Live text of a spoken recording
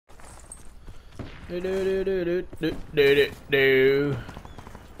Oh,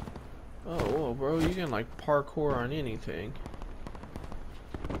 whoa, bro, you can like parkour on anything.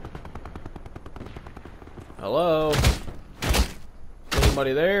 Hello?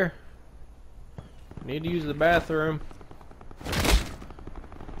 Anybody there? Need to use the bathroom.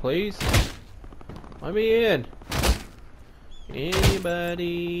 Please? Let me in.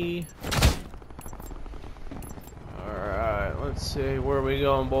 Anybody? Alright, let's see. Where are we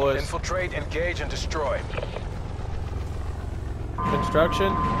going, boys? Infiltrate, engage, and destroy.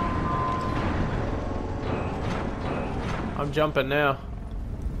 Construction? I'm jumping now.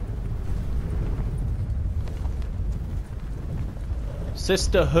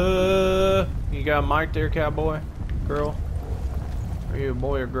 Sisterhood. You got a mic there, cowboy? Girl? Are you a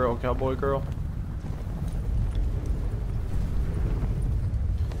boy or girl? Cowboy girl?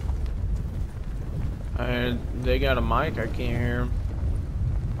 And they got a mic? I can't hear them.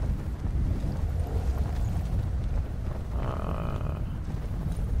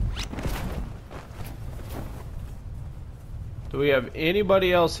 Do we have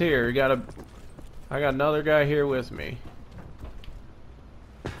anybody else here? I got another guy here with me.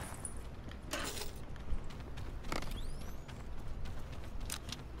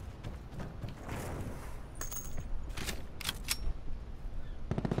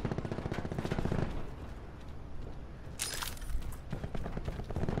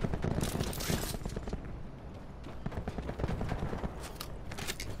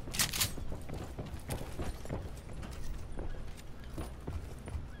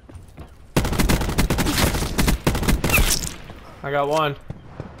 I got one.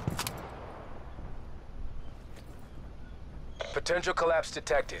 Potential collapse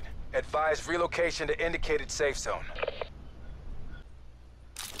detected. Advise relocation to indicated safe zone.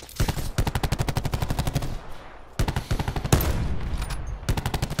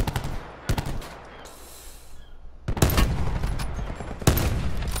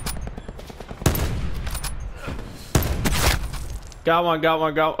 Got one.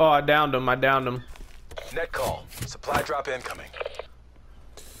 Oh, I downed him. Net call. Supply drop incoming.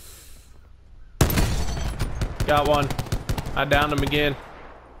 Got one. I downed him again.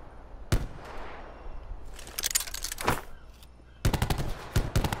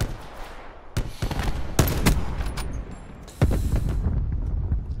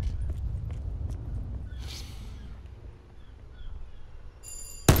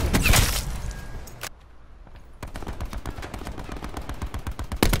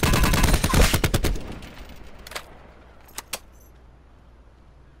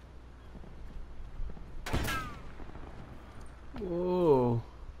 Whoa.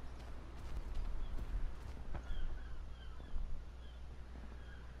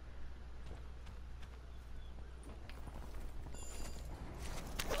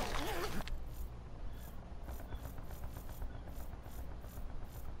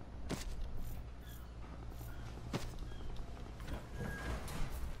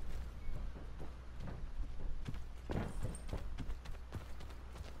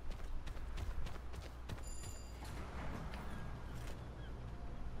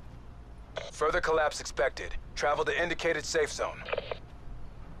 Further collapse expected. Travel to indicated safe zone.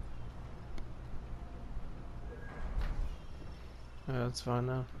 Yeah, that's fine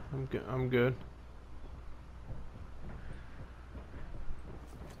now. I'm good.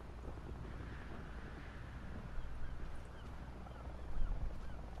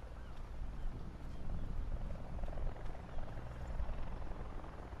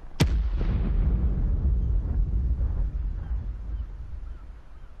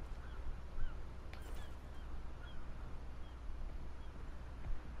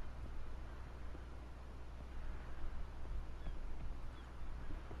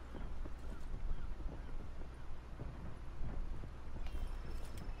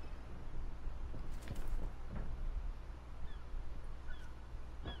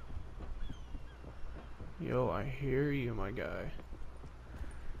 Yo, I hear you, my guy.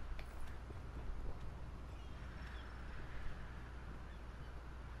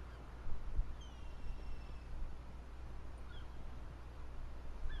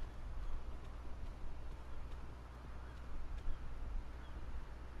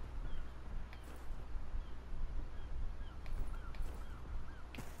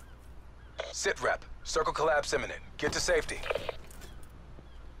 Sit rep. Circle collapse imminent. Get to safety.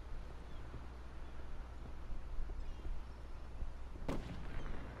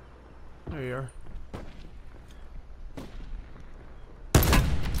 There you are.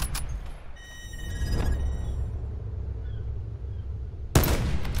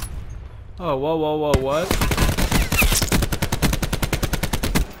 Oh, whoa, what?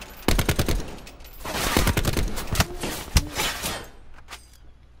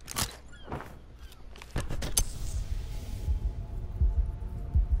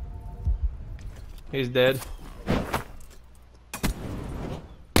 He's dead.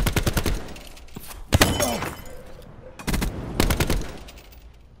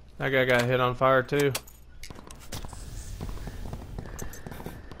 That guy got hit on fire too.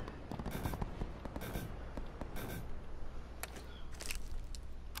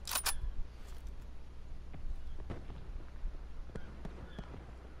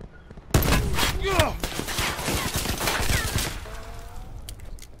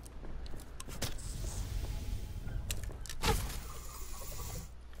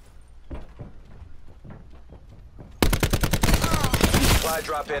 Supply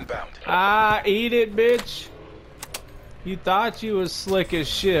drop inbound. Ah, eat it, bitch. You thought you was slick as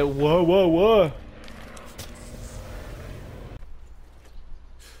shit. Whoa, whoa, whoa.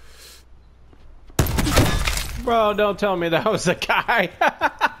 Bro, don't tell me that was a guy.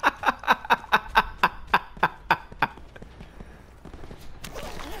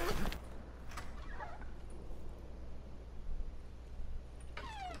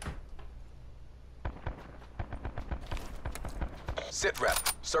 Sit rep.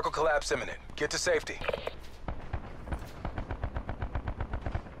 Circle collapse imminent. Get to safety.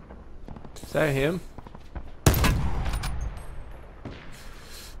 Is that him?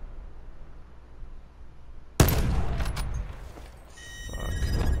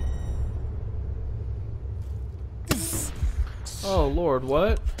 Oh Lord,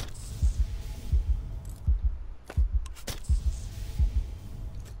 what?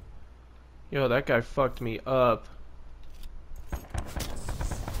 Yo, that guy fucked me up.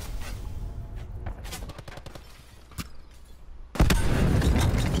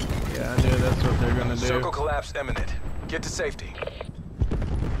 Yeah, I knew that's what they're gonna do. Circle collapse imminent. Get to safety.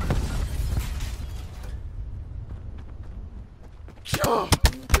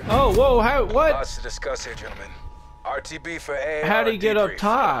 Oh, whoa, how, what? Lots to discuss here, gentlemen. RTB for A. How'd he get up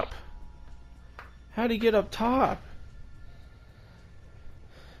top? How'd he get up top?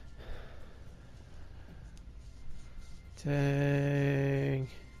 Dang.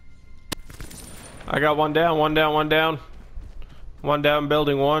 I got one down, one down, one down. One down,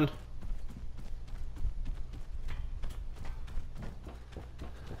 building one.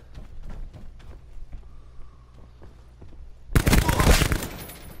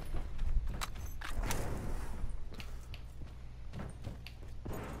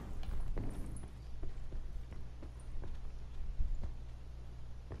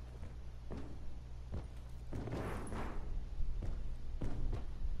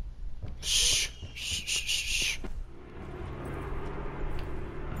 Shh, shh, shh, shh.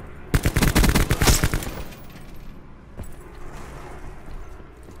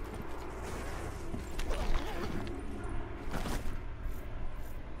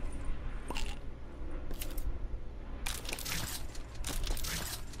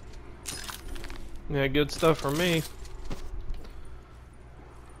 Yeah, good stuff for me.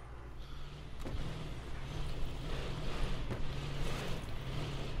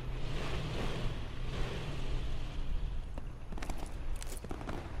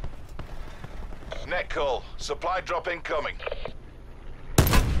 Net call. Supply drop incoming.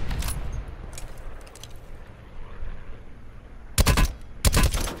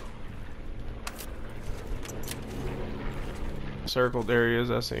 Circled areas,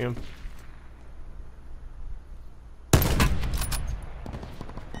 I see him.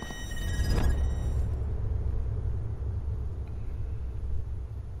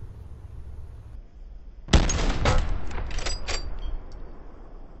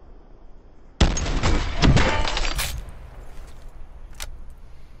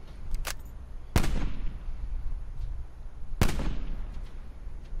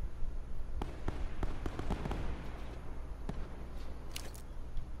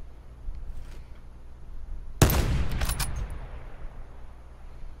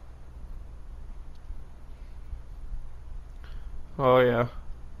 Oh yeah.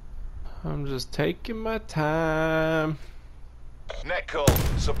 I'm just taking my time. Net call.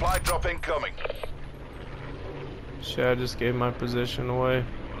 Supply drop incoming. Shit, I just gave my position away.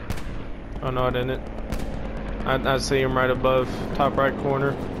 Oh no, I didn't. I see him right above, top right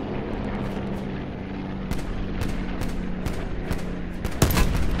corner.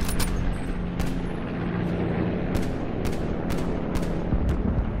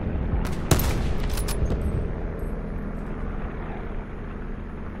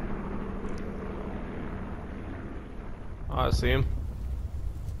 Oh, I see him.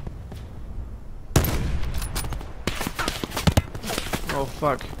 Oh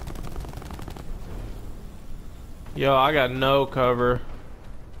fuck. Yo, I got no cover.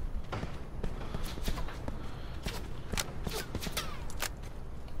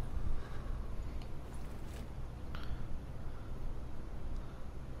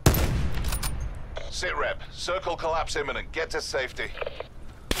 Sit rep. Circle collapse imminent. Get to safety.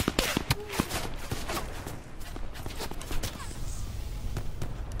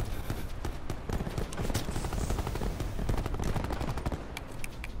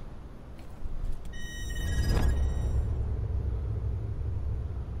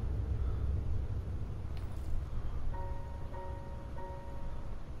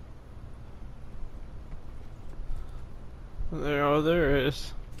 There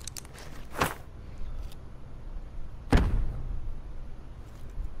is.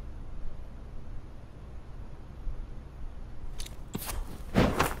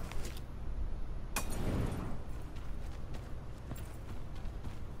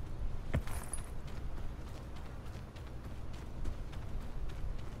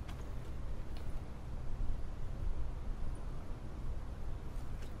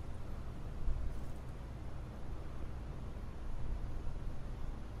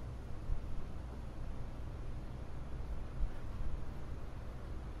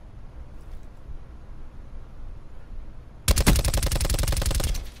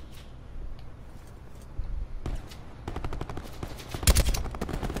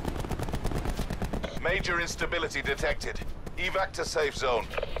 Major instability detected. Evac to safe zone.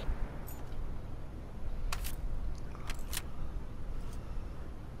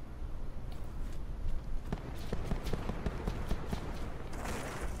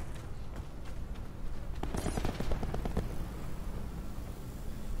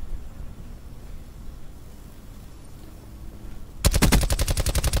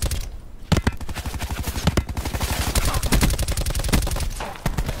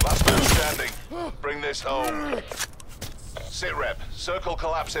 Last man standing. Bring this home. Sit rep. Circle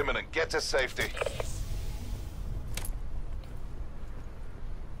collapse imminent. Get to safety.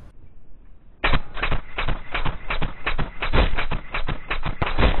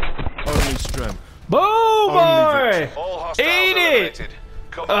 Only strength. Boom, boy! All hostiles Eat it! eliminated.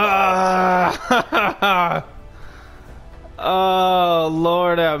 Come on. Oh,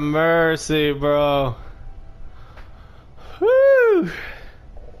 Lord have mercy, bro. Whew.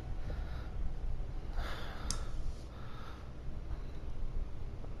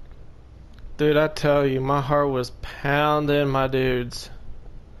 Dude, I tell you, my heart was pounding, my dudes.